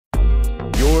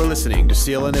listening to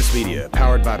CLNS Media,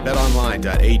 powered by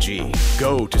betonline.ag.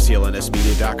 Go to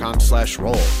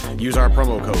clnsmedia.com/roll. Use our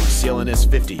promo code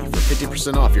CLNS50 for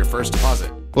 50% off your first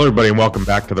deposit. Hello, everybody, and welcome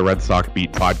back to the Red Sox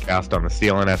Beat podcast on the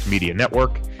CLNS Media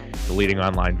Network, the leading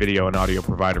online video and audio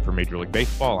provider for Major League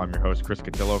Baseball. I'm your host, Chris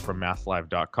Cotillo from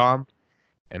MassLive.com,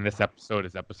 and this episode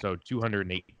is episode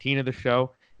 218 of the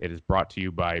show. It is brought to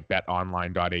you by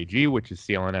betonline.ag, which is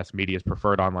CLNS Media's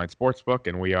preferred online sportsbook,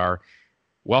 and we are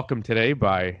welcomed today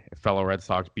by fellow Red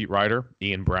Sox beat writer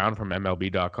Ian Browne from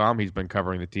MLB.com. He's been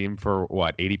covering the team for,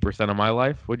 80% of my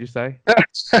life, would you say?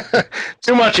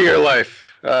 Too much of your life.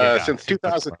 Yeah, since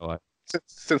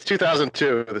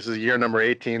 2002. This is year number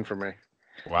 18 for me.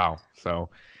 Wow.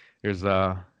 So there's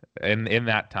in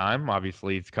that time,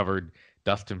 obviously he's covered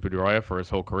Dustin Pedroia for his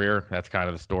whole career. That's kind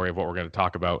of the story of what we're going to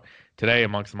talk about today,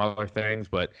 amongst some other things.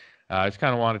 But I just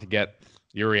kind of wanted to get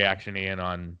your reaction, Ian,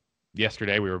 on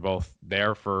yesterday. We were both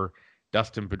there for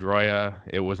Dustin Pedroia.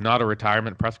 It was not a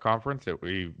retirement press conference.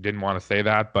 We didn't want to say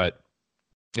that, but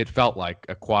it felt like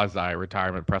a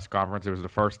quasi-retirement press conference. It was the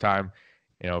first time,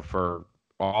 for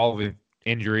all the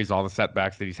injuries, all the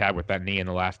setbacks that he's had with that knee in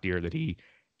the last year, that he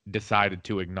decided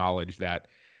to acknowledge that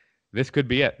this could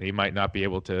be it. He might not be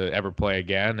able to ever play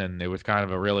again, and it was kind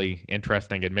of a really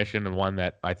interesting admission, and one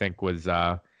that I think was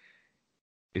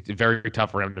it's very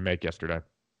tough for him to make yesterday.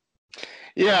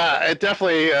 Yeah, it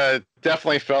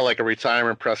definitely felt like a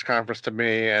retirement press conference to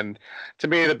me. And to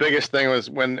me, the biggest thing was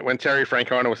when Terry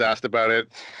Francona was asked about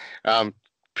it.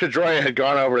 Pedroia had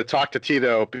gone over to talk to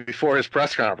Tito before his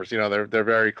press conference. They're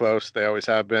very close. They always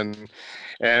have been.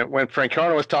 And when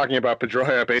Francona was talking about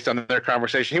Pedroia, based on their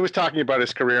conversation, he was talking about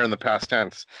his career in the past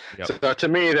tense. Yep. So to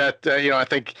me, that I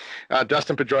think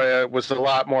Dustin Pedroia was a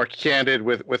lot more candid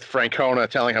with Francona,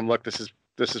 telling him, "Look, this is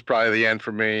probably the end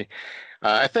for me."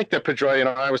 I think that Pedroia,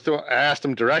 I asked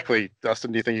him directly,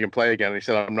 "Dustin, do you think you can play again?" And he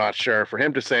said, "I'm not sure." For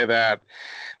him to say that,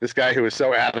 this guy who was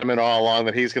so adamant all along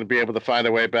that he's going to be able to find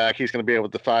a way back, he's going to be able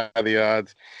to defy the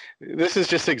odds, this has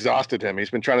just exhausted him.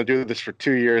 He's been trying to do this for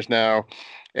 2 years now,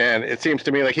 and it seems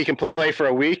to me like he can play for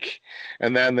a week,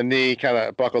 and then the knee kind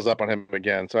of buckles up on him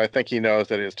again. So I think he knows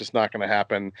that it's just not going to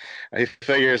happen. He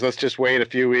figures, let's just wait a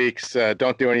few weeks,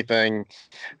 don't do anything,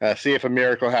 see if a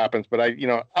miracle happens. But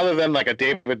other than like a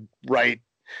David Wright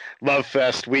love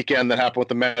fest weekend that happened with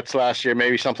the Mets last year,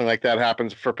 maybe something like that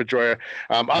happens for Pedroia.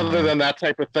 Other than that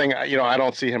type of thing, I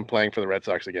don't see him playing for the Red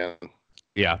Sox again.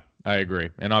 Yeah, I agree.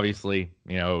 And obviously,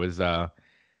 it was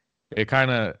it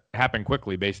kind of happened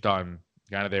quickly based on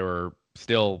kind of they were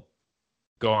still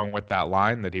going with that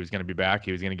line that he was going to be back,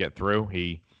 he was going to get through.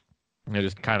 He,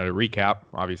 just kind of recap,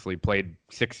 obviously played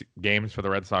 6 games for the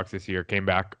Red Sox this year, came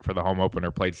back for the home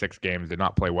opener, played 6 games, did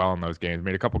not play well in those games,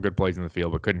 made a couple good plays in the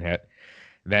field, but couldn't hit.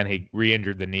 Then he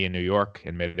re-injured the knee in New York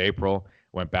in mid-April,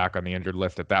 went back on the injured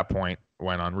list at that point,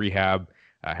 went on rehab,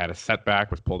 had a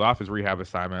setback, was pulled off his rehab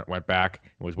assignment, went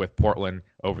back, was with Portland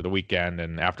over the weekend,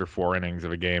 and after 4 innings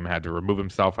of a game, had to remove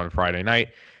himself on Friday night.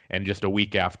 And just a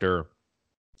week after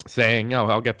saying,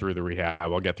 I'll get through the rehab,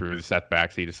 I'll get through the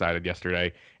setbacks, he decided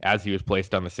yesterday, as he was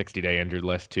placed on the 60-day injured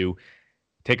list, to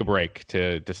take a break,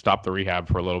 to stop the rehab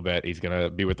for a little bit. He's going to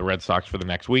be with the Red Sox for the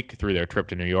next week through their trip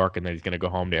to New York, and then he's going to go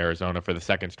home to Arizona for the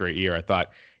second straight year. I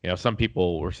thought, some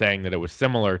people were saying that it was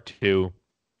similar to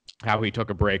how he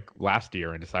took a break last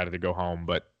year and decided to go home,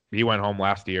 but he went home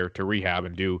last year to rehab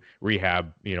and do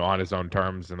rehab, on his own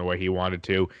terms and the way he wanted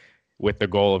to, with the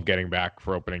goal of getting back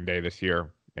for opening day this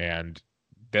year. And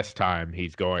this time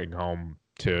he's going home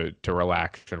to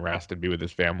relax and rest and be with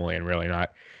his family and really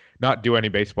not do any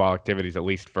baseball activities, at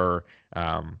least for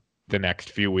the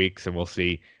next few weeks. And we'll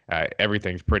see.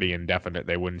 Everything's pretty indefinite.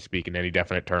 They wouldn't speak in any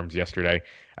definite terms yesterday.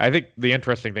 I think the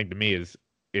interesting thing to me is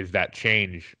that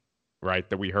change, right,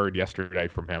 that we heard yesterday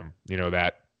from him,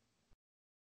 that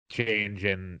change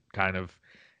in kind of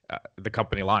the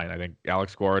company line. I think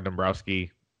Alex Cora, Dombrowski,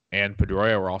 and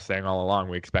Pedroia were all saying all along,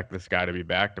 we expect this guy to be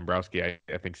back. Dombrowski,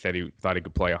 I think, said he thought he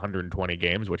could play 120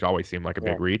 games, which always seemed like a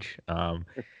big reach. And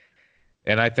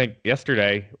I think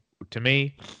yesterday, to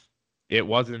me, it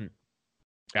wasn't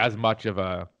as much of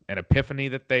an epiphany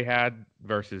that they had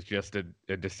versus just a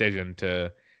decision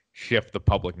to shift the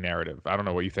public narrative. I don't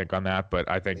know what you think on that, but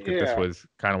I think that this was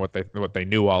kind of what they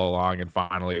knew all along, and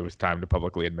finally it was time to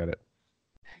publicly admit it.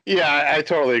 Yeah, I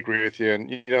totally agree with you.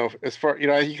 And as far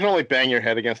you can only bang your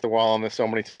head against the wall on this so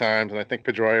many times. And I think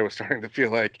Pedroia was starting to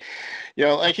feel like,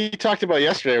 like he talked about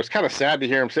yesterday. It was kind of sad to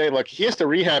hear him say, look, he has to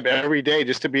rehab every day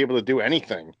just to be able to do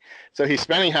anything. So he's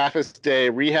spending half his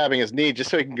day rehabbing his knee just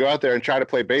so he can go out there and try to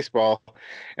play baseball.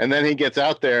 And then he gets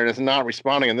out there and is not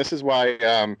responding. And this is why,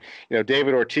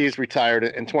 David Ortiz retired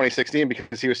in 2016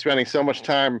 because he was spending so much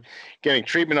time getting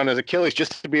treatment on his Achilles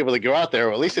just to be able to go out there.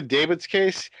 Or at least in David's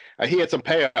case, he had some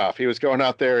payoff. He was going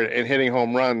out there and hitting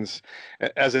home runs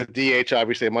as a DH,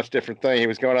 obviously a much different thing. He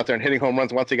was going out there and hitting home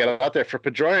runs once he got out there. For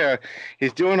Pedroia,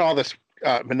 he's doing all this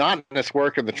monotonous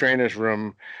work in the trainer's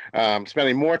room,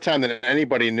 spending more time than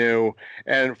anybody knew,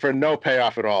 and for no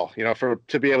payoff at all.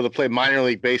 To be able to play minor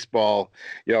league baseball,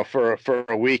 for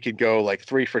a week and go like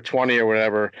 3 for 20 or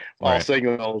whatever, all Right.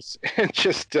 signals, and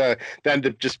just then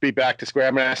to just be back to square.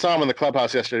 I mean, I saw him in the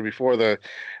clubhouse yesterday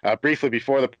briefly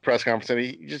before the press conference, and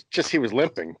he was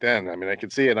limping then. I mean, I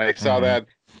could see it. And I saw that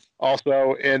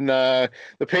also in the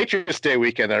Patriots Day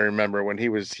weekend. I remember when he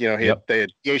was, Yep. they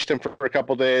had DH'd him for a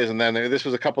couple of days, and then this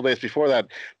was a couple of days before that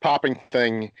popping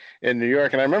thing in New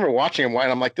York. And I remember watching him,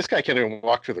 and I'm like, this guy can't even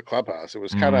walk through the clubhouse. It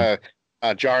was kind Mhm.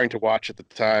 of jarring to watch at the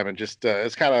time, and just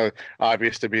it's kind of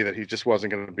obvious to me that he just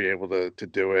wasn't going to be able to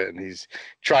do it, and he's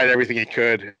tried everything he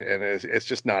could, and it's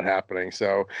just not happening.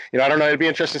 So I don't know. It'd be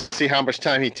interesting to see how much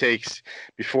time he takes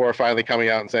before finally coming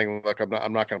out and saying, "Look,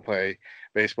 I'm not going to play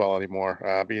baseball anymore."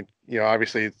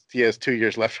 Obviously he has 2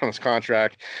 years left on his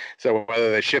contract, so whether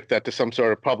they shift that to some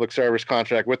sort of public service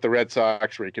contract with the Red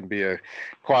Sox, where he can be a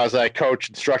quasi coach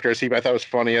instructor, I thought it was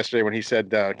funny yesterday when he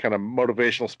said kind of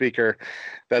motivational speaker,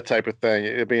 that type of thing.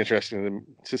 It'd be interesting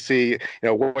to see,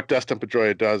 what Dustin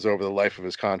Pedroia does over the life of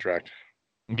his contract.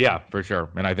 Yeah, for sure.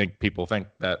 And I think people think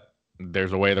that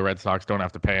there's a way the Red Sox don't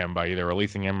have to pay him by either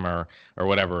releasing him or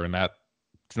whatever, and that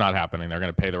it's not happening. They're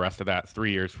going to pay the rest of that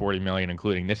 3 years, $40 million,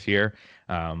 including this year.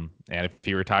 And if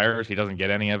he retires, he doesn't get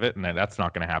any of it, and that's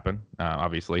not going to happen,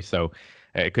 obviously. So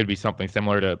it could be something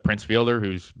similar to Prince Fielder,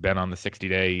 who's been on the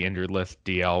 60-day injured list,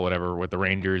 DL, whatever, with the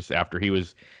Rangers after he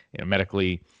was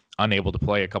medically unable to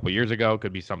play a couple years ago.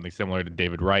 Could be something similar to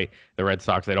David Wright. The Red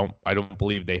Sox, I don't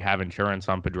believe they have insurance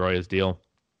on Pedroia's deal.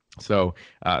 So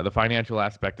the financial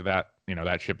aspect of that,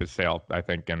 that ship has sailed, I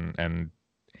think, and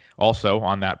also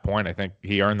on that point, I think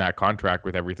he earned that contract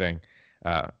with everything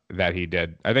that he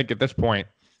did. I think at this point,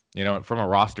 from a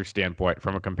roster standpoint,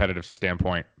 from a competitive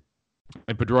standpoint,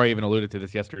 and Pedroia even alluded to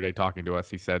this yesterday talking to us.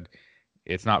 He said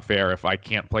it's not fair if I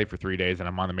can't play for 3 days and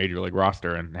I'm on the major league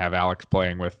roster and have Alex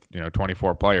playing with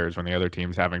 24 players when the other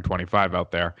team's having 25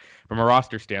 out there. From a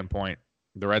roster standpoint,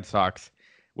 the Red Sox,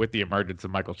 with the emergence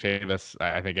of Michael Chavis,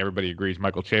 I think everybody agrees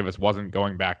Michael Chavis wasn't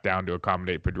going back down to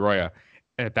accommodate Pedroia.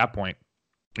 And at that point,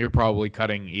 you're probably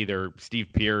cutting either Steve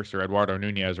Pearce or Eduardo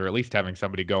Nunez, or at least having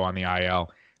somebody go on the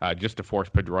IL just to force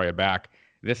Pedroia back.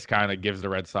 This kind of gives the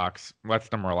Red Sox, lets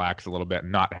them relax a little bit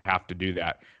and not have to do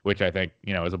that, which I think,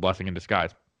 is a blessing in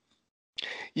disguise.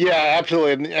 Yeah,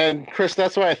 absolutely. And Chris,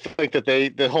 that's why I think that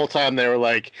the whole time they were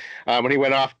like, when he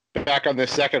went off back on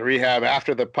this second rehab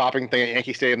after the popping thing at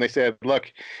Yankee Stadium, they said,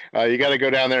 look, you got to go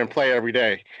down there and play every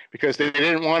day, because they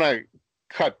didn't want to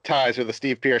cut ties with a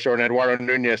Steve Pearce or an Eduardo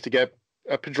Nunez to get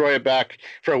Pedroia back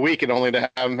for a week and only to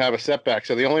have him have a setback.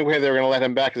 So the only way they were going to let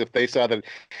him back is if they saw that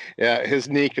his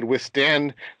knee could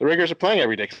withstand the rigors of playing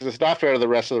every day, because it's not fair to the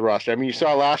rest of the roster. I mean, you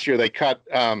saw last year they cut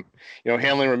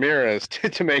Hanley Ramirez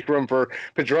to make room for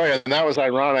Pedroia, and that was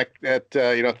ironic that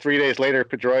 3 days later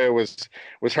Pedroia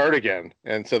was hurt again,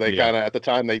 and so they kind of at the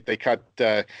time they cut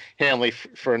Hanley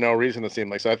for no reason, it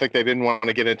seemed like. So I think they didn't want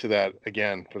to get into that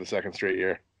again for the second straight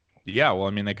year. Yeah, well, I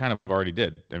mean, they kind of already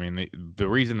did. I mean, the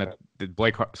reason that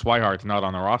Blake Swihart's not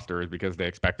on the roster is because they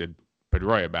expected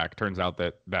Pedroia back. Turns out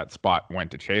that spot went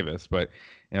to Chavis, but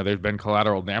there's been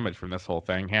collateral damage from this whole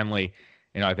thing. Hanley,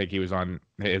 I think he was on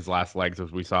his last legs,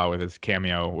 as we saw with his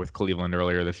cameo with Cleveland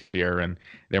earlier this year, and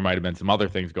there might have been some other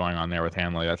things going on there with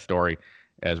Hanley. That story,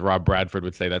 as Rob Bradford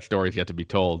would say, that story's yet to be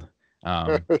told.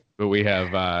 But we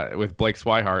have with Blake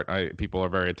Swihart, people are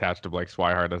very attached to Blake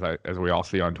Swihart, as we all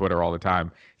see on Twitter all the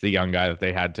time. He's a young guy that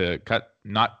they had to cut.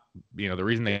 Not the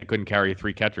reason they couldn't carry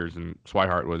 3 catchers, and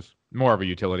Swihart was more of a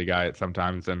utility guy at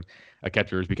sometimes than a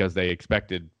catcher, is because they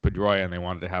expected Pedroia and they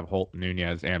wanted to have Holt,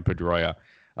 Nunez, and Pedroia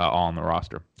all on the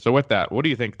roster. So with that, what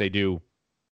do you think they do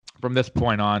from this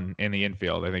point on in the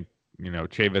infield? I think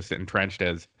Chavis entrenched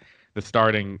as the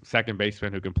starting second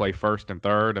baseman who can play first and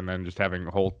third, and then just having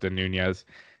Holt and Nunez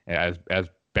as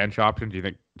bench options. Do you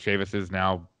think Chavis is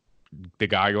now the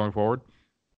guy going forward?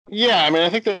 Yeah, I mean, I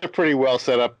think they're pretty well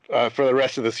set up for the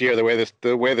rest of this year. The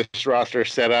way this roster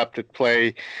is set up to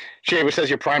play Chavis as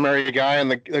your primary guy,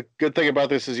 and the good thing about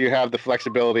this is you have the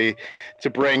flexibility to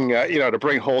bring to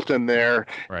bring Holt in there,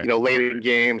 Right. late in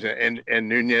games, and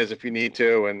Nunez if you need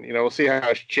to, and we'll see how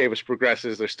Chavis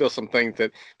progresses. There's still some things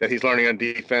that he's learning on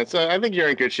defense. I think you're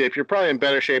in good shape. You're probably in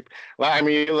better shape. Well, I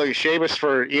mean, you look at Chavis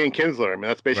for Ian Kinsler. I mean,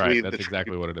 that's Right. basically That's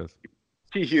exactly what it is.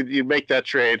 you make that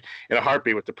trade in a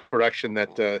heartbeat with the production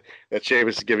that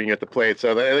Chavis is giving you at the plate.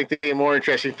 So I think the more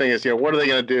interesting thing is, what are they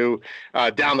going to do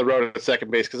down the road at second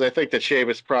base? Because I think that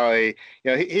Chavis probably,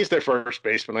 he's their first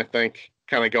baseman. I think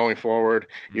kind of going forward,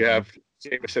 you have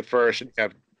Chavis at first, and you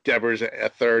have Devers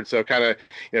at third. So kind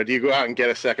of, do you go out and get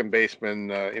a second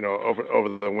baseman,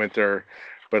 over the winter?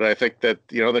 But I think that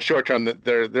in the short term that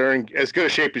they're in as good a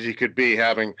shape as you could be,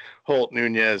 having Holt,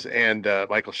 Nunez, and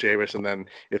Michael Chavis, and then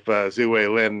if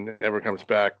Zue Lin ever comes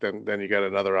back, then you got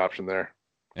another option there.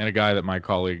 And a guy that my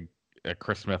colleague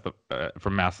Chris Smith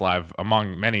from Mass Live,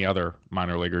 among many other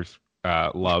minor leaguers,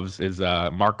 loves is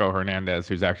Marco Hernandez,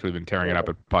 who's actually been tearing it up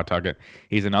at Pawtucket.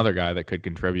 He's another guy that could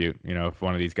contribute, if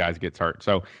one of these guys gets hurt.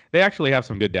 So they actually have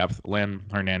some good depth. Lynn,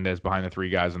 Hernandez behind the three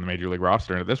guys on the major league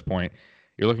roster. And at this point,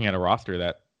 you're looking at a roster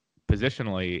that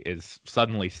positionally is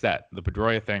suddenly set. The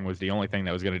Pedroia thing was the only thing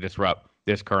that was going to disrupt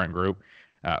this current group,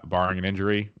 barring an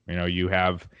injury. You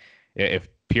have, if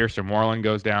Pierce or Moreland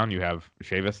goes down, you have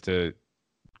Chavis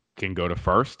can go to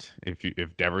first.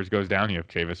 If Devers goes down, you have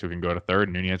Chavis who can go to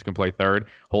third. Nunez can play third.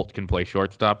 Holt can play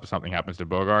shortstop if something happens to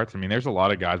Bogarts. I mean, there's a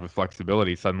lot of guys with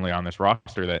flexibility suddenly on this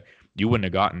roster that you wouldn't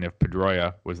have gotten if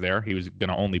Pedroia was there. He was going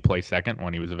to only play second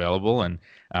when he was available, and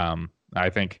I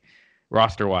think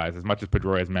roster-wise, as much as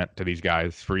Pedroia has meant to these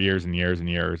guys for years and years and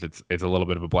years, it's a little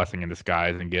bit of a blessing in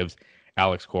disguise and gives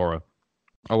Alex Cora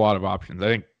a lot of options. I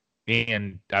think,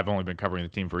 and I've only been covering the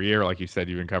team for a year. Like you said,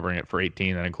 you've been covering it for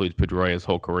 18. That includes Pedroia's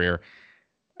whole career.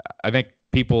 I think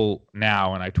people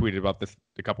now, and I tweeted about this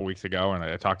a couple weeks ago, and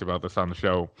I talked about this on the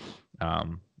show,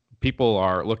 people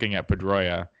are looking at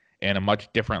Pedroia in a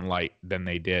much different light than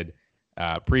they did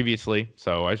previously.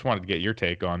 So I just wanted to get your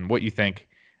take on what you think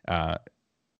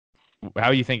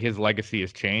how you think his legacy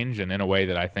has changed, and in a way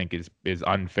that I think is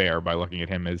unfair by looking at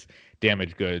him as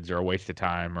damaged goods or a waste of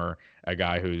time or a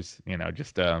guy who's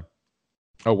just a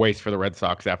waste for the Red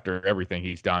Sox after everything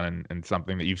he's done and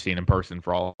something that you've seen in person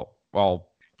for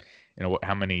all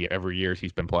how many every years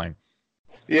he's been playing.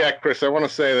 Yeah, Chris, I want to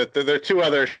say that there are two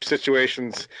other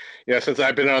situations, since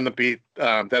I've been on the beat,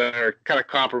 that are kind of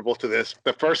comparable to this.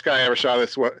 The first guy I ever saw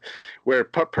this where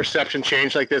perception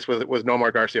changed like this was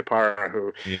Nomar Garciaparra,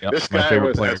 who this guy my favorite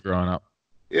was player growing up.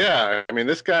 Yeah, I mean,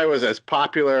 this guy was as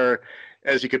popular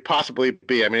as you could possibly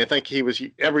be. I mean, I think he was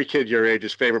every kid your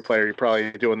age's favorite player. You're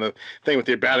probably doing the thing with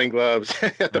your batting gloves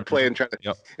at the plate and trying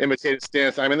to imitate his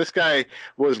stance. I mean, this guy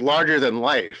was larger than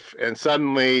life. And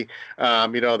suddenly,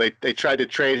 they tried to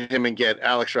trade him and get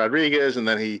Alex Rodriguez, and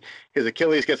then his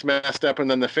Achilles gets messed up, and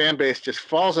then the fan base just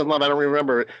falls in love. I don't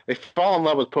remember. They fall in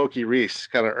love with Pokey Reese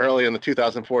kind of early in the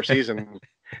 2004 season.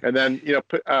 And then,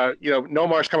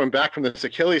 Nomar's coming back from this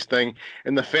Achilles thing,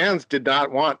 and the fans did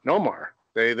not want Nomar.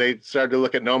 They started to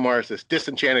look at Nomar as this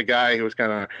disenchanted guy who was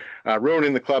kind of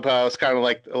ruining the clubhouse, kind of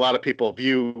like a lot of people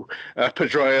view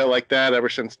Pedroia like that ever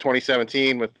since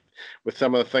 2017 with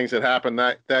some of the things that happened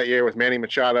that year with Manny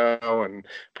Machado and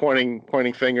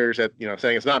pointing fingers at,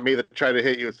 saying it's not me that tried to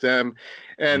hit you, it's them.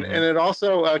 And it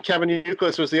also, Kevin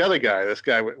Youkilis was the other guy. This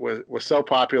guy was so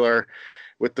popular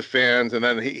with the fans, and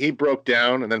then he broke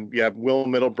down, and then you have Will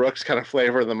Middlebrooks kind of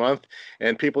flavor of the month,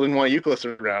 and people didn't want Youkilis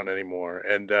around anymore,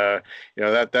 and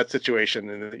that situation,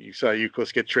 and you saw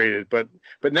Youkilis get traded, but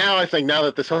now I think now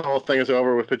that this whole thing is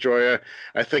over with Pedroia,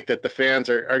 I think that the fans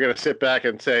are going to sit back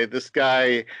and say this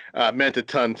guy meant a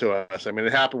ton to us. I mean,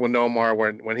 it happened with Nomar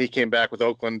when he came back with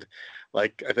Oakland,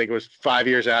 like I think it was 5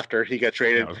 years after he got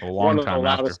traded. Yeah, it was a long time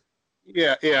after.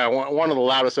 Yeah, one of the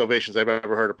loudest ovations I've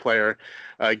ever heard a player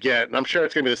get, and I'm sure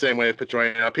it's going to be the same way with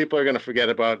Pedroia. People are going to forget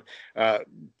about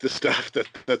the stuff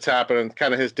that's happening,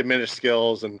 kind of his diminished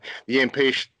skills and the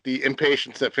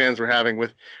impatience that fans were having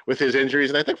with his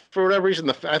injuries. And I think for whatever reason,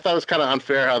 I thought it was kind of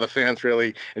unfair how the fans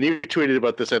really, and you tweeted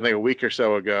about this I think a week or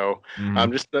so ago.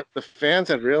 Just the fans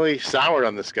had really soured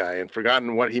on this guy and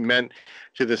forgotten what he meant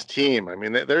to this team. I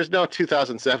mean, there's no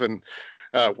 2007.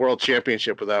 World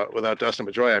Championship without Dustin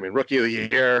Pedroia. I mean, Rookie of the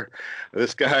Year.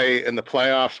 This guy in the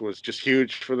playoffs was just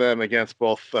huge for them against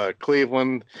both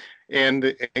Cleveland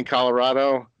and in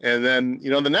Colorado, and then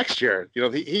the next year,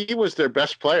 he was their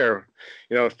best player,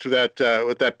 through that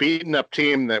with that beaten up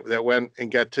team that went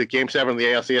and got to Game 7 of the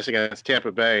ALCS against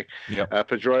Tampa Bay. Yep.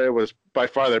 Pedroia was by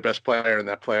far their best player in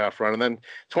that playoff run, and then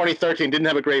 2013 didn't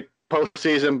have a great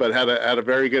postseason, but had a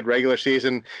very good regular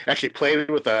season. Actually played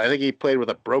with I think he played with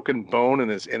a broken bone in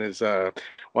his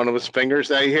one of his fingers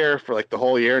that year for like the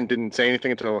whole year, and didn't say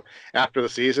anything until after the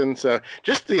season. So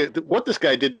just what this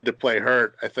guy did to play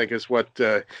hurt, I think, is what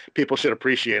people should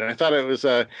appreciate. And I thought it was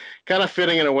kind of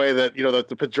fitting in a way that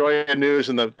the Pedroia news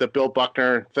and the Bill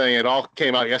Buckner thing, it all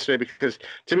came out yesterday, because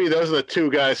to me those are the two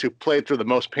guys who played through the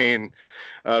most pain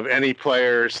of any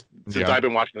players since I've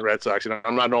been watching the Red Sox.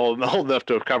 I'm not old enough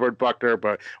to have covered Buckner,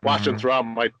 but watched him throughout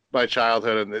my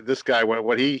childhood, and this guy,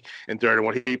 what he endured and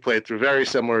what he played through, very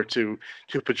similar to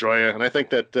Pedroia. And I think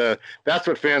that that's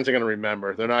what fans are going to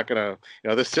remember. They're not going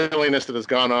to, the silliness that has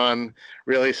gone on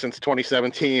really since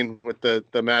 2017 with the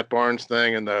Matt Barnes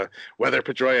thing, and the whether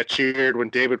Pedroia cheered when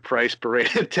David Price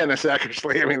paraded Dennis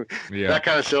Eckersley. I mean, that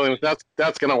kind of silliness,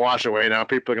 that's going to wash away now.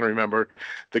 People are going to remember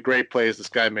the great plays this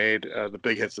guy made, the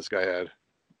big hits this guy had.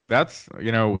 That's,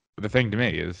 the thing to me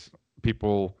is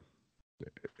people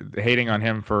hating on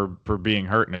him for being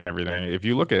hurt and everything. If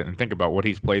you look at and think about what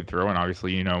he's played through, and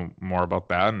obviously more about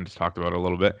that and just talked about it a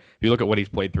little bit. If you look at what he's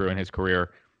played through in his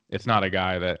career, it's not a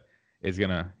guy that is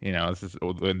gonna, this is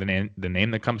the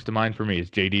name that comes to mind for me is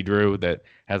J.D. Drew, that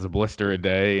has a blister a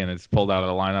day and is pulled out of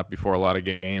the lineup before a lot of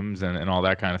games and all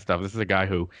that kind of stuff. This is a guy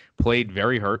who played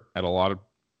very hurt at a lot of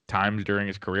times during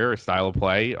his career. His style of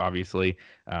play obviously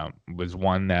was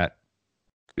one that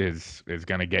is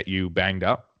going to get you banged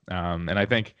up. And I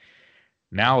think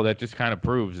now that just kind of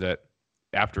proves that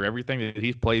after everything that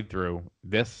he's played through,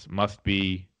 this must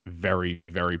be very,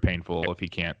 very painful if he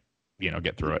can't,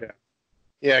 get through it.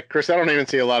 Yeah, Chris, I don't even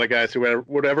see a lot of guys who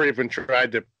would ever even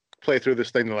tried to play through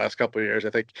this thing the last couple of years. I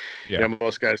think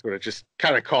most guys would have just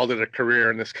kind of called it a career,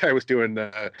 and this guy was doing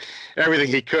everything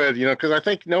he could, because I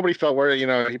think nobody felt worried.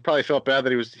 He probably felt bad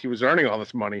that he was earning all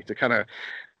this money to kind of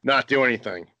not do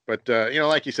anything. But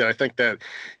like you said, I think that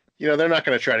they're not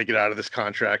going to try to get out of this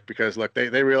contract, because look,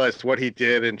 they realized what he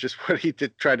did and just what he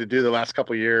tried to do the last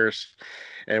couple of years,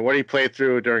 and what he played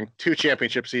through during 2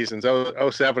 championship seasons.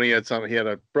 07, he had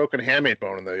a broken hamate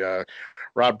bone in the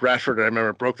Rob Bradford, I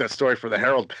remember, broke that story for the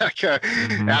Herald back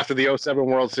after the 07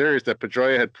 World Series, that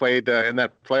Pedroia had played in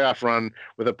that playoff run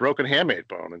with a broken hamate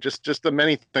bone, and just the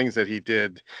many things that he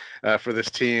did for this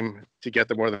team to get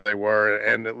them where they were,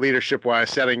 and leadership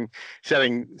wise, setting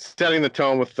the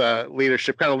tone with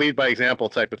leadership, kind of lead by example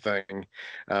type of thing.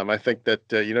 I think that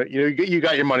you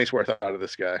got your money's worth out of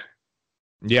this guy.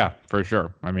 Yeah, for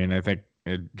sure. I mean, I think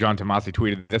John Tomasi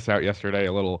tweeted this out yesterday,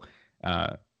 a little,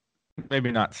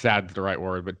 maybe not sad is the right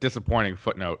word, but disappointing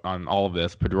footnote on all of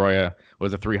this. Pedroia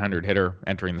was a 300 hitter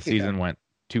entering the season, went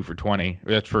 2 for 20.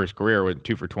 That's for his career, went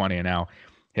 2 for 20, and now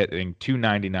hitting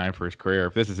 299 for his career.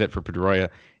 If this is it for Pedroia,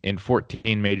 in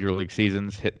 14 major league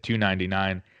seasons, hit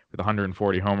 299 with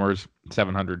 140 homers,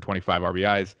 725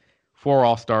 RBIs, 4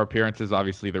 All-Star appearances,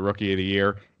 obviously the Rookie of the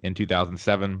Year in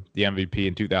 2007, the MVP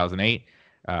in 2008,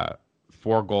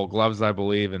 4 Gold Gloves, I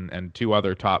believe, and 2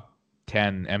 other top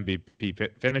 10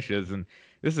 MVP finishes. And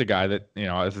this is a guy that,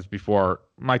 this is before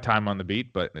my time on the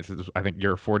beat, but this is, I think,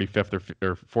 your 45th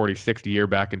or 46th year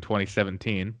back in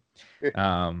 2017.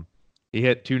 He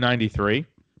hit 293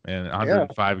 in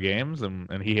 105 games,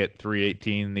 and he hit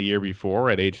 318 the year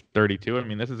before at age 32. I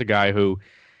mean, this is a guy who,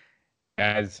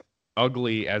 as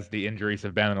ugly as the injuries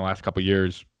have been in the last couple of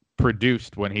years,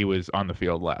 produced when he was on the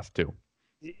field last too.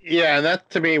 Yeah, and that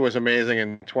to me was amazing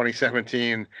in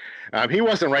 2017. He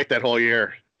wasn't right that whole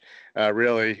year,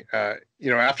 really.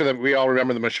 After that, we all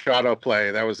remember the Machado play.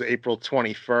 That was April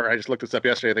 21st. I just looked this up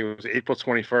yesterday. I think it was April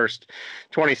 21st,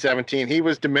 2017. He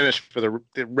was diminished for the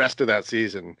rest of that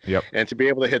season. Yep. And to be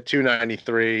able to hit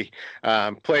 293,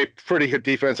 play pretty good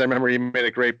defense. I remember he made a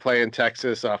great play in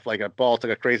Texas off like a ball, took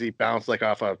a crazy bounce like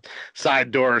off a side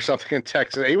door or something in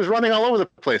Texas. He was running all over the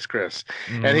place, Chris.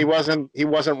 Mm-hmm. And he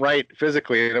wasn't right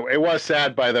physically. It was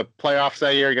sad by the playoffs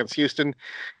that year against Houston.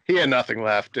 He had nothing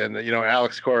left, and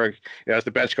Alex Cora, as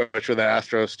the bench coach for the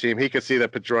Astros team, he could see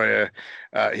that Pedroia,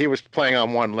 he was playing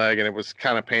on one leg, and it was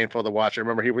kind of painful to watch. I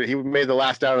remember he made the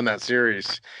last out in that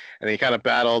series, and he kind of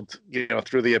battled,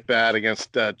 through the at bat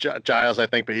against Giles, I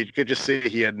think, but you could just see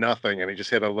he had nothing, and he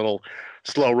just hit a little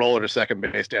slow roller to second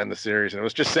base to end the series. And it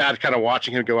was just sad kind of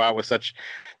watching him go out with such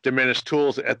diminished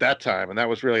tools at that time. And that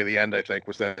was really the end, I think,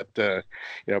 was that,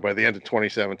 by the end of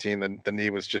 2017, the knee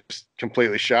was just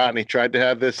completely shot. And he tried to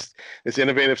have this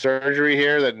innovative surgery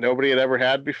here that nobody had ever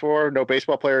had before. No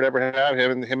baseball player had ever had.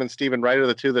 Him and Stephen Wright are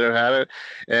the two that have had it.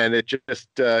 And it just,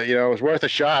 it was worth a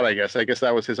shot, I guess. I guess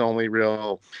that was his only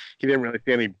real, he didn't really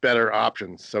see any better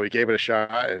options. So he gave it a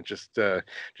shot and just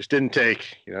didn't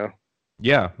take,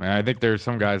 Yeah, I think there's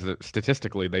some guys that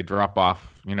statistically they drop off,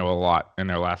 a lot in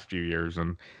their last few years,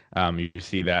 and you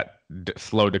see that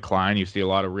slow decline. You see a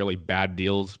lot of really bad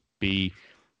deals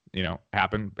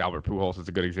happen. Albert Pujols is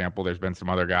a good example. There's been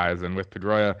some other guys, and with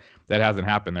Pedroia, that hasn't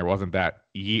happened. There wasn't that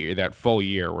full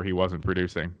year where he wasn't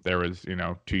producing. There was,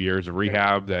 2 years of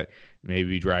rehab that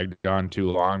maybe dragged on too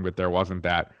long, but there wasn't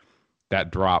that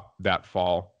drop, that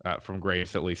fall from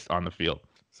grace, at least on the field.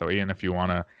 So Ian, if you want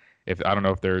to. I don't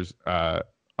know if there's a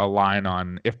line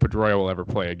on if Pedroia will ever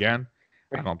play again.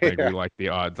 I don't think we like the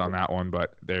odds on that one,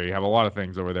 but there you have a lot of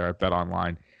things over there at Bet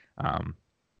Online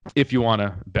if you want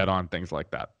to bet on things like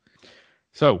that.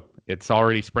 So it's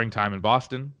already springtime in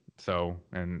Boston. So,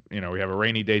 and we have a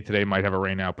rainy day today, might have a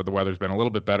rain out, but the weather's been a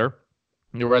little bit better.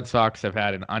 The Red Sox have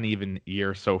had an uneven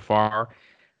year so far,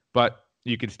 but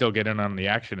you can still get in on the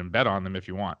action and bet on them if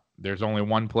you want. There's only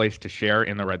one place to share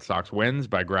in the Red Sox wins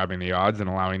by grabbing the odds and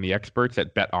allowing the experts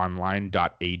at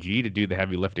betonline.ag to do the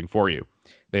heavy lifting for you.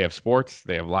 They have sports,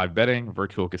 they have live betting,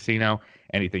 virtual casino,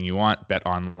 anything you want,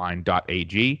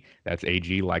 betonline.ag. That's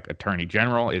AG like Attorney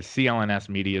General, is CLNS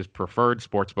Media's preferred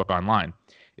sportsbook online.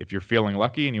 If you're feeling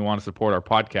lucky and you want to support our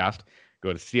podcast,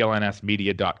 go to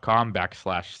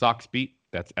clnsmedia.com/SoxBeat.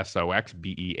 That's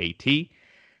SOXBEAT.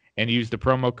 And use the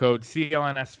promo code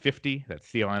CLNS50, that's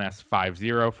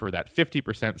CLNS50, for that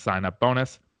 50% sign-up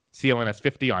bonus.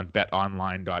 CLNS50 on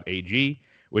betonline.ag,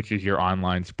 which is your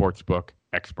online sportsbook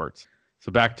experts.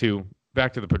 So back to the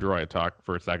Pedroia talk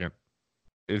for a second.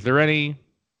 Is there any,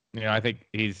 I think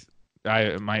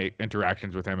my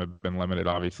interactions with him have been limited,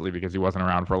 obviously, because he wasn't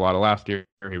around for a lot of last year.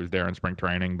 He was there in spring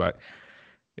training, but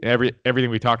everything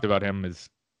we talked about him is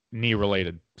knee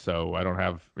related, so I don't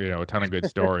have a ton of good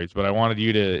stories, but I wanted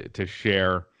you to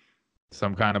share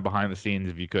some kind of behind the scenes,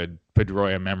 if you could,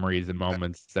 Pedroia memories and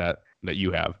moments that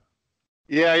you have.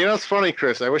 Yeah, it's funny,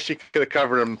 Chris. I wish you could have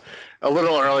covered him a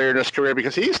little earlier in his career,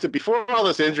 because he used to, before all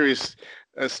those injuries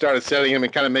started setting him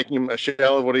and kind of making him a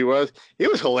shell of what he was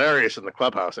hilarious in the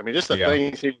clubhouse. I mean, just the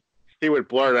things he would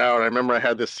blurt out. I remember I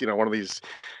had this, one of these,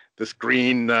 this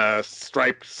green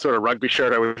striped sort of rugby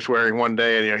shirt I was wearing one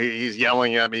day, and he's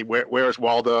yelling at me, "Where's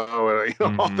Waldo?" And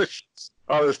all this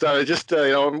stuff. It just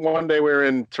one day we were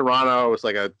in Toronto. It was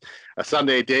like a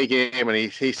Sunday day game, and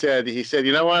he said,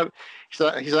 "You know what?" He's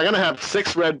like, "I'm gonna have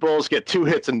 6 Red Bulls, get 2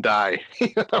 hits, and die."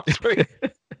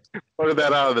 Pointed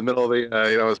that out in the middle of the,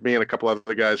 it was me and a couple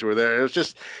other guys who were there. It was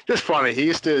just funny. He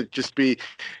used to just he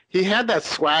had that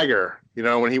swagger,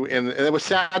 when and it was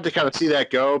sad to kind of see that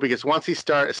go, because once he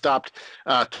stopped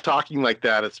talking like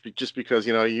that, it's just because,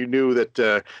 you knew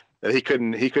that he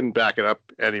couldn't back it up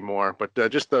anymore. But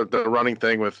just the running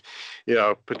thing with,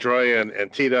 Pedroia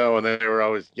and Tito, and they were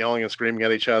always yelling and screaming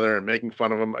at each other and making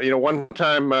fun of him. One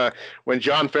time when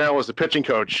John Farrell was the pitching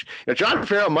coach, John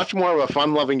Farrell, much more of a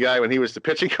fun-loving guy when he was the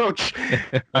pitching coach.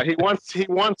 He once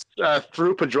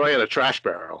threw Pedroia in a trash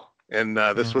barrel. And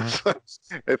this was, I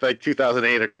think,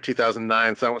 2008 or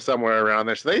 2009, somewhere around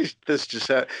there. So they used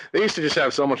to just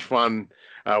have so much fun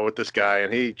with this guy,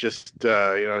 and he just,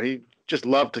 he just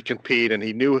loved to compete, and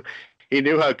he knew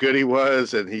how good he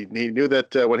was, and he knew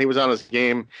that when he was on his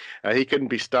game, he couldn't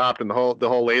be stopped. And the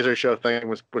whole laser show thing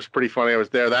was pretty funny. I was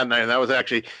there that night, and that was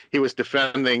actually, he was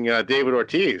defending David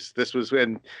Ortiz. This was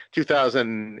in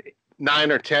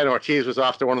 2009 or 10. Ortiz was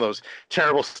off to one of those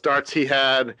terrible starts he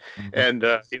had, and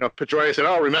Pedroia said,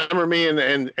 "Oh, remember me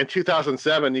in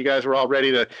 2007? You guys were all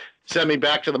ready to send me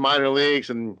back to the minor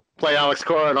leagues and play Alex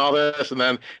Cora and all this, and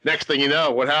then next thing you know,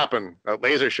 what happened? A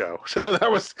laser show." So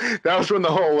that was when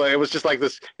the whole it was just like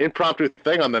this impromptu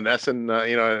thing on the Nesson.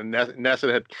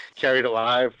 Nesson had carried it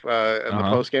live in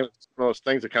the post game. One of those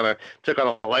things that kind of took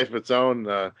on a life of its own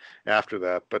after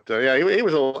that. But he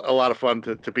was a lot of fun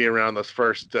to be around those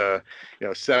first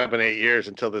 7-8 years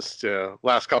until this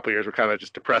last couple of years were kind of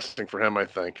just depressing for him, I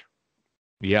think.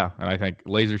 Yeah, and I think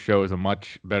Laser Show is a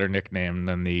much better nickname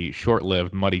than the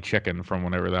short-lived Muddy Chicken from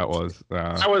whenever that was.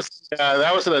 That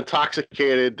was an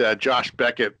intoxicated Josh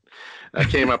Beckett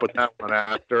came up with that one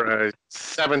after a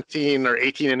 17 or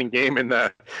 18 inning game in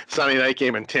the Sunday night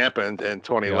game in Tampa in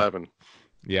 2011.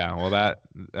 Yeah, well, I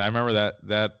remember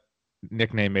that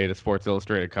nickname made a Sports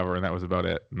Illustrated cover, and that was about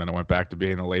it. And then it went back to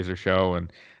being the Laser Show,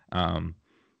 and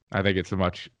I think it's a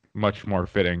much more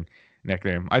fitting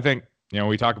nickname. I think,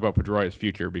 we talk about Pedroia's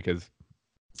future because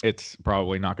it's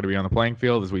probably not going to be on the playing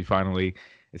field as he finally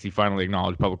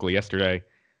acknowledged publicly yesterday.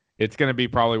 It's going to be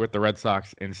probably with the Red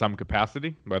Sox in some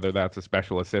capacity, whether that's a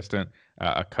special assistant,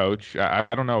 a coach. I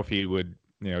don't know if he would,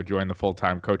 join the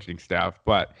full-time coaching staff,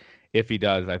 but if he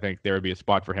does, I think there would be a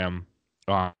spot for him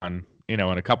on, in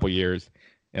a couple years.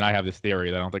 And I have this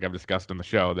theory that I don't think I've discussed on the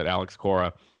show that Alex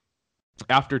Cora,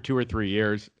 after 2 or 3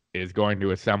 years, is going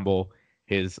to assemble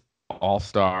his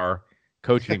all-star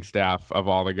coaching staff of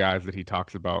all the guys that he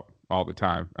talks about all the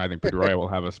time. I think Pedroia will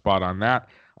have a spot on that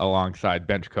alongside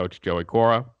bench coach Joey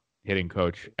Cora, hitting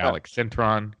coach Alex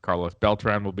Cintron, Carlos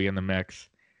Beltran will be in the mix.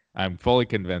 I'm fully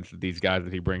convinced that these guys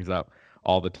that he brings up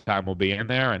all the time will be in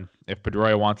there. And if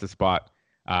Pedroia wants a spot,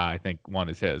 I think one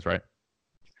is his, right?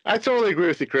 I totally agree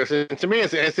with you, Chris. And to me,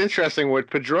 it's interesting. Would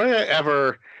Pedroia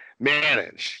ever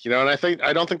manage? And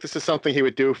I don't think this is something he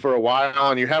would do for a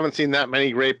while. And you haven't seen that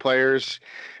many great players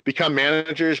become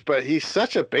managers, but he's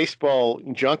such a baseball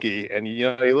junkie. And you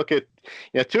look at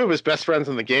two of his best friends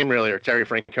in the game really are Terry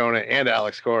Francona and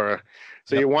Alex Cora.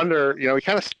 So You wonder, he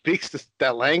kind of speaks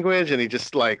that language, and he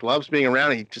just loves being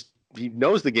around. He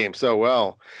knows the game so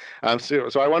well. So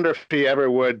I wonder if he ever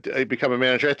would become a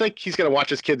manager. I think he's going to watch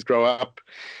his kids grow up,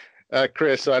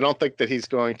 Chris. So I don't think that he's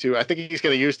going to. I think he's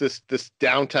going to use this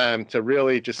downtime to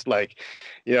really just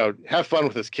have fun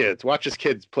with his kids. Watch his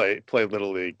kids play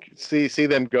Little League. See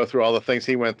them go through all the things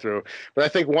he went through. But I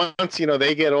think once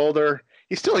they get older.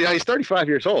 He's 35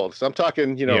 years old. So I'm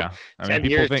talking, yeah. I mean, 10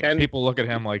 years. People look at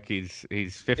him like he's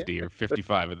 50 or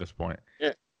 55 at this point.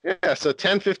 Yeah. So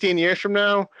 10, 15 years from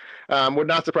now, would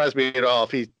not surprise me at all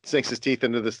if he sinks his teeth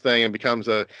into this thing and becomes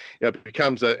an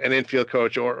infield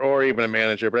coach or even a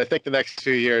manager. But I think the next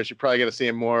few years, you're probably going to see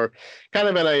him more kind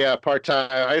of in a part-time,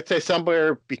 I'd say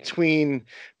somewhere between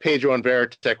Pedro and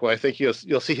Varitek. Well, I think you'll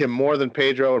see him more than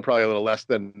Pedro and probably a little less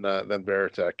than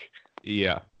Varitek.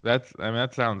 Yeah, that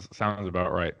sounds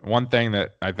about right. One thing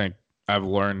that I think I've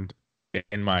learned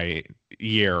in my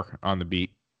year on the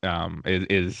beat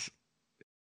is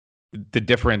the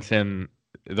difference in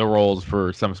the roles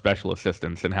for some special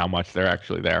assistants and how much they're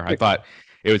actually there. I thought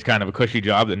it was kind of a cushy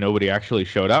job that nobody actually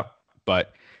showed up,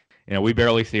 but we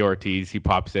barely see Ortiz. He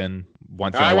pops in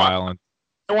once in a while and.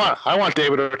 I want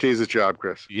David Ortiz's job,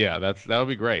 Chris. Yeah, that'll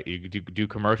be great. You do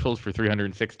commercials for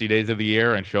 360 days of the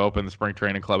year and show up in the spring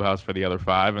training clubhouse for the other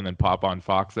 5, and then pop on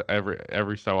Fox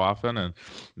every so often and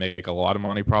make a lot of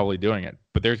money probably doing it.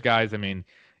 But there's guys. I mean,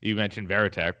 you mentioned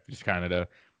Varitek, just kind of to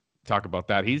talk about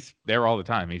that. He's there all the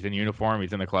time. He's in uniform.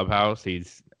 He's in the clubhouse.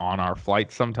 He's on our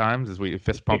flights sometimes as we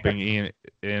fist pumping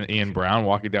Ian Browne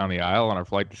walking down the aisle on our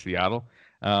flight to Seattle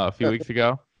a few weeks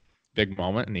ago. Big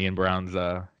moment in Ian Browne's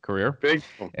career. Big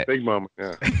moment,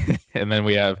 yeah. And then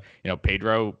we have,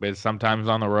 Pedro is sometimes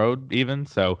on the road even.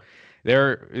 So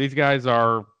these guys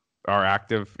are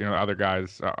active. Other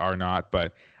guys are not.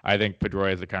 But I think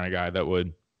Pedroia is the kind of guy that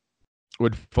would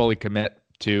fully commit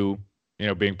to,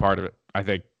 being part of it. I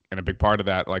think, and a big part of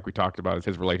that, like we talked about, is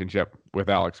his relationship with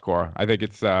Alex Cora. I think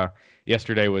it's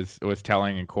yesterday was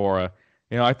telling, and Cora.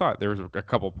 I thought there was a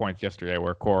couple of points yesterday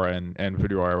where Cora and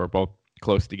Pedroia were both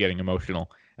close to getting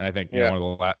emotional. And I think one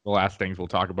of the last things we'll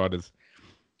talk about is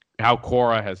how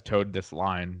Cora has towed this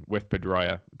line with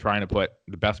Pedroia, trying to put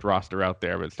the best roster out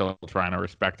there, but still trying to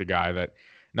respect a guy that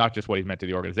not just what he's meant to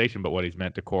the organization, but what he's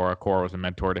meant to Cora. Cora was a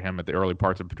mentor to him at the early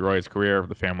parts of Pedroia's career.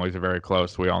 The families are very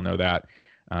close. We all know that.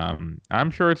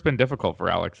 I'm sure it's been difficult for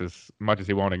Alex, as much as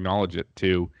he won't acknowledge it,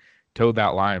 to toe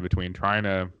that line between trying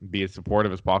to be as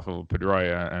supportive as possible of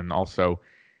Pedroia and also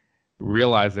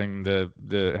realizing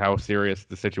the how serious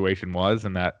the situation was,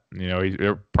 and that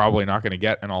you're probably not going to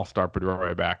get an all-star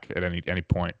Pedroia back at any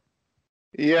point.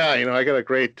 Yeah, I got a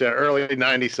great early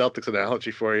 '90s Celtics analogy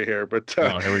for you here, but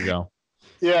here we go.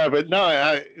 Yeah, but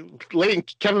no,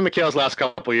 Kevin McHale's last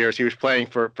couple of years, he was playing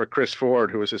for Chris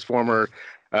Ford, who was his former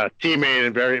teammate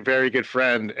and very, very good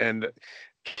friend, and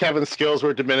Kevin's skills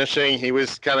were diminishing. He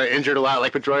was kind of injured a lot,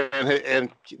 like Pedroia,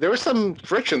 and there was some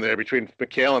friction there between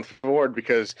McHale and Ford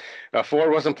because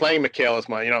Ford wasn't playing McHale as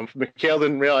much. McHale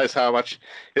didn't realize how much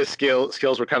his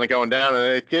skills were kind of going down,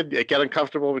 and it got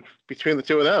uncomfortable between the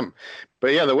two of them.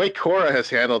 But yeah, the way Cora has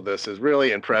handled this has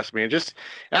really impressed me, and just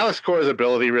Alex Cora's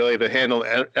ability really to handle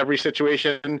every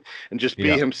situation and just be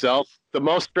himself. The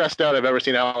most stressed out I've ever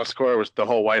seen Alex Cora was the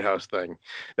whole White House thing.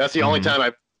 That's the only time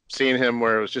I've seen him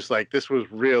where it was just like this was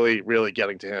really, really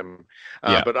getting to him.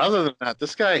 But other than that,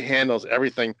 this guy handles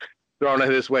everything thrown at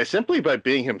his way simply by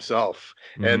being himself.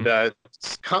 And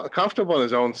comfortable in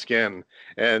his own skin.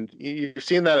 And you've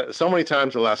seen that so many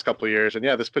times the last couple of years. And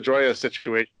yeah, this Pedroia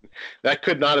situation, that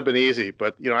could not have been easy.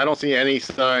 But, I don't see any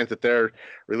signs that their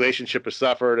relationship has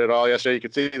suffered at all yesterday. You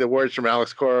could see the words from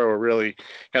Alex Cora were really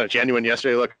kind of genuine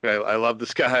yesterday. Look, I love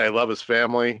this guy. I love his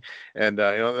family. And,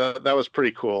 that was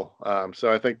pretty cool.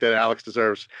 So I think that Alex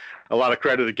deserves a lot of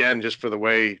credit again, just for the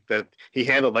way that he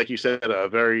handled, like you said, a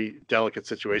very delicate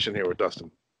situation here with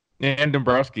Dustin. And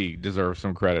Dombrowski deserves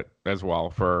some credit as well,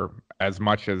 for as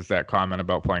much as that comment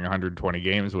about playing 120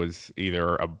 games was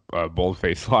either a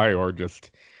bold-faced lie or just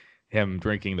him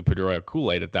drinking the Pedroia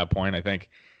Kool-Aid at that point. I think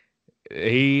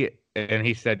he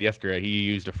said yesterday, he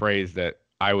used a phrase that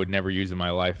I would never use in my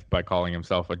life by calling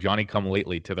himself a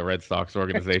Johnny-come-lately to the Red Sox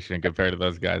organization compared to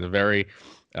those guys. A very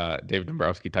Dave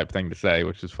Dombrowski type thing to say,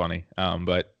 which is funny.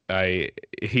 But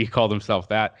he called himself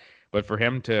that. But for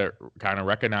him to kind of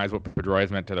recognize what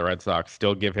Pedroia's meant to the Red Sox,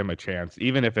 still give him a chance,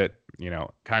 even if it,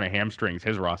 kind of hamstrings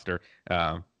his roster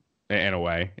in a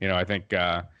way. I think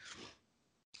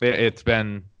it's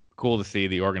been cool to see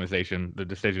the organization, the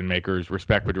decision makers,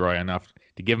 respect Pedroia enough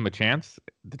to give him a chance.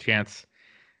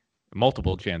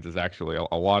 Multiple chances, actually,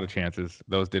 a lot of chances.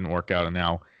 Those didn't work out, and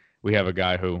now we have a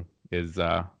guy who is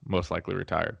most likely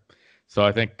retired. So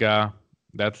I think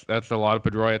that's a lot of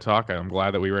Pedroia talk. I'm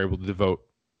glad that we were able to devote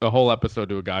a whole episode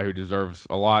to a guy who deserves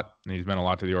a lot, and he's meant a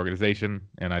lot to the organization.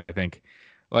 And I think,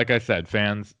 like I said,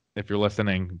 fans, if you're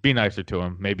listening, be nicer to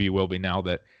him. Maybe you will be now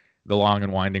that the long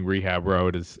and winding rehab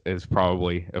road is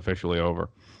probably officially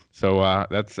over. So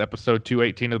that's episode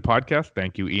 218 of the podcast.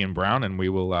 Thank you, Ian Browne, and we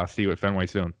will see you at Fenway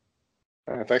soon.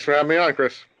 Thanks for having me on,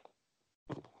 Chris.